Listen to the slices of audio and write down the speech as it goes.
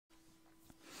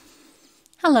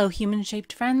Hello,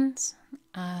 human-shaped friends.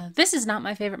 This is not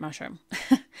my favorite mushroom.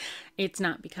 It's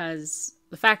not because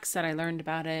the facts that I learned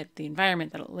about it, the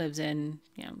environment that it lives in,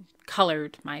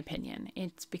 colored my opinion.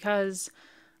 It's because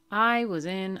I was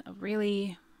in a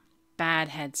really bad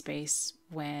headspace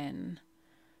when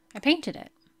I painted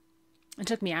it. It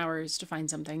took me hours to find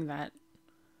something that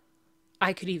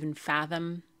I could even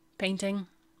fathom painting.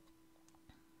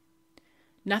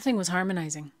 Nothing was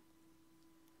harmonizing.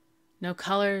 No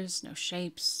colors, no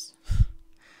shapes,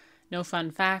 no fun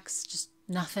facts, just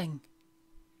nothing.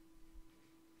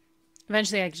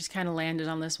 Eventually, I just kind of landed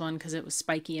on this one because it was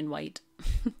spiky and white.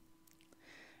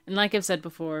 And like I've said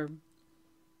before,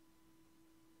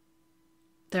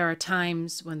 there are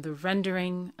times when the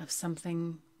rendering of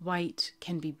something white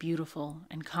can be beautiful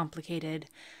and complicated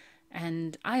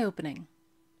and eye-opening.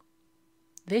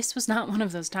 This was not one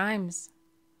of those times.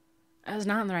 I was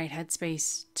not in the right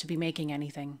headspace to be making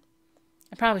anything.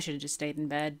 I probably should have just stayed in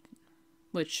bed,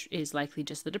 which is likely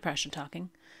just the depression talking.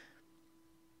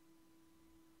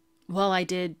 While I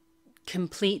did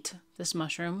complete this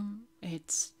mushroom,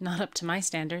 it's not up to my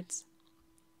standards.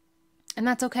 And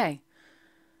that's okay.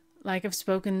 Like I've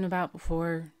spoken about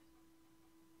before,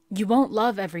 you won't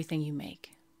love everything you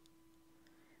make.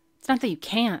 It's not that you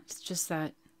can't, it's just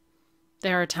that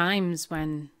there are times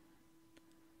when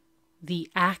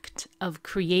the act of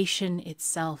creation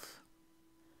itself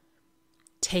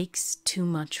takes too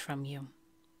much from you.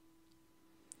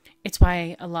 It's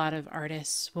why a lot of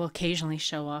artists will occasionally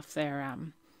show off their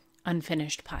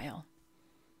unfinished pile.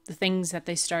 The things that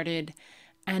they started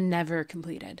and never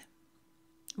completed.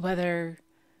 Whether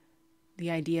the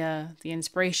idea, the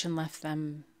inspiration left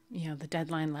them, the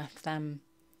deadline left them,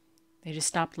 they just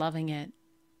stopped loving it.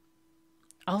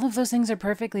 All of those things are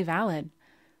perfectly valid.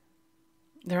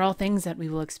 They're all things that we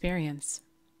will experience.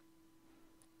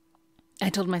 I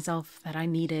told myself that I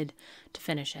needed to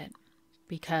finish it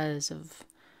because of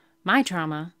my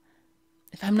trauma.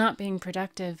 If I'm not being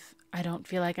productive, I don't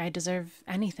feel like I deserve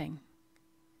anything.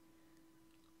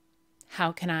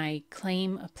 How can I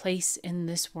claim a place in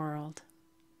this world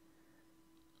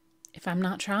if I'm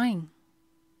not trying?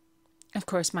 Of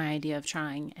course, my idea of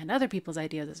trying and other people's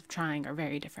ideas of trying are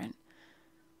very different.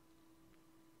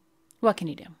 What can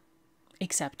you do?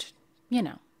 Except,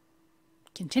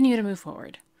 continue to move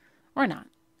forward. Or not.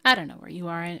 I don't know where you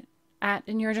are at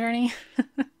in your journey.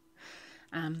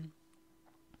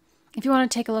 If you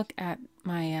want to take a look at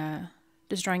my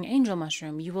Destroying Angel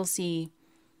mushroom, you will see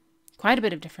quite a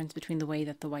bit of difference between the way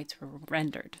that the whites were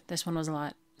rendered. This one was a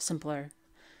lot simpler,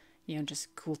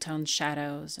 just cool tones,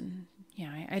 shadows, and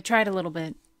I tried a little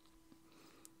bit.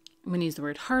 I'm going to use the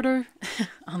word harder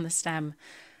on the stem,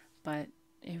 but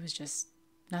it was just,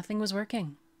 nothing was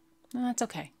working. Well, that's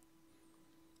okay.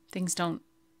 Things don't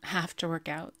have to work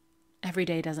out. Every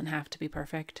day doesn't have to be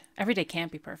perfect. Every day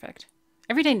can't be perfect.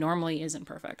 Every day normally isn't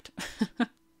perfect. I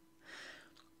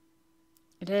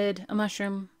did a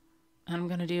mushroom, and I'm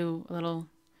going to do a little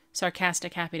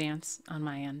sarcastic happy dance on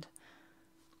my end.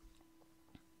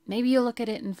 Maybe you'll look at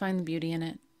it and find the beauty in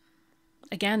it.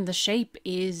 Again, the shape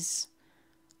is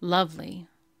lovely.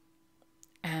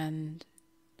 And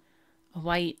a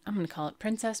white, I'm going to call it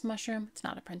princess mushroom. It's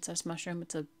not a princess mushroom.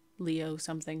 It's a Leo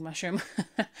something mushroom.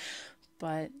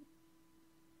 But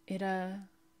it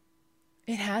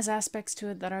has aspects to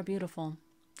it that are beautiful.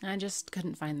 I just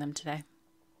couldn't find them today.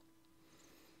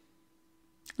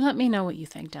 Let me know what you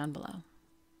think down below.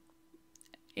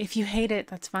 If you hate it,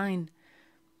 that's fine.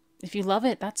 If you love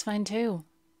it, that's fine too.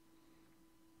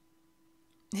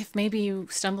 If maybe you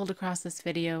stumbled across this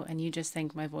video and you just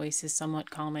think my voice is somewhat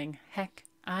calming, heck,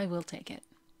 I will take it.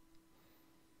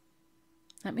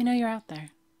 Let me know you're out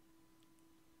there.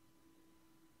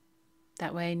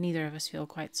 That way, neither of us feel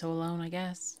quite so alone, I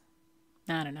guess.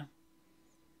 I don't know.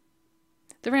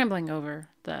 The rambling over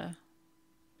the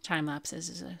time lapses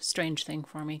is a strange thing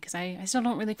for me because I still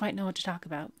don't really quite know what to talk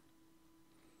about.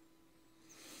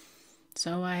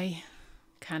 So I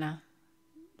kind of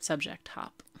subject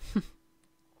hop.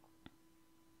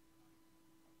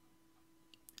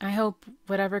 I hope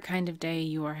whatever kind of day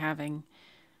you are having,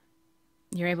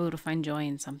 you're able to find joy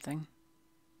in something.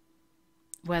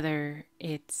 Whether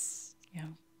it's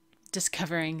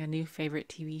discovering a new favorite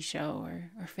TV show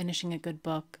or finishing a good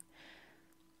book.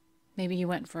 Maybe you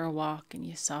went for a walk and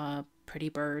you saw a pretty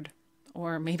bird.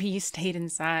 Or maybe you stayed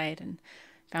inside and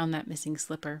found that missing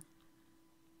slipper.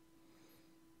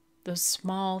 Those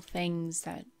small things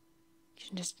that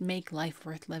can just make life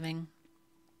worth living.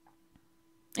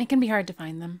 It can be hard to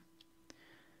find them.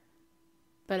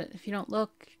 But if you don't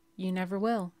look, you never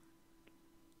will.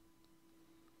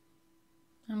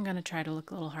 I'm going to try to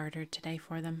look a little harder today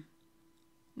for them.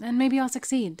 And maybe I'll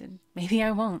succeed, and maybe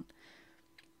I won't.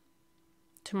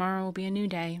 Tomorrow will be a new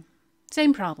day.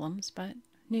 Same problems, but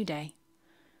new day.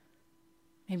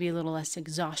 Maybe a little less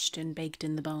exhaustion baked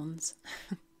in the bones.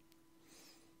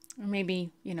 Or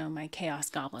maybe, my chaos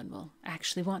goblin will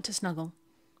actually want to snuggle.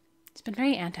 He's been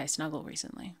very anti-snuggle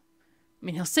recently. I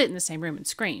mean, he'll sit in the same room and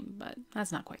scream, but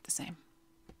that's not quite the same.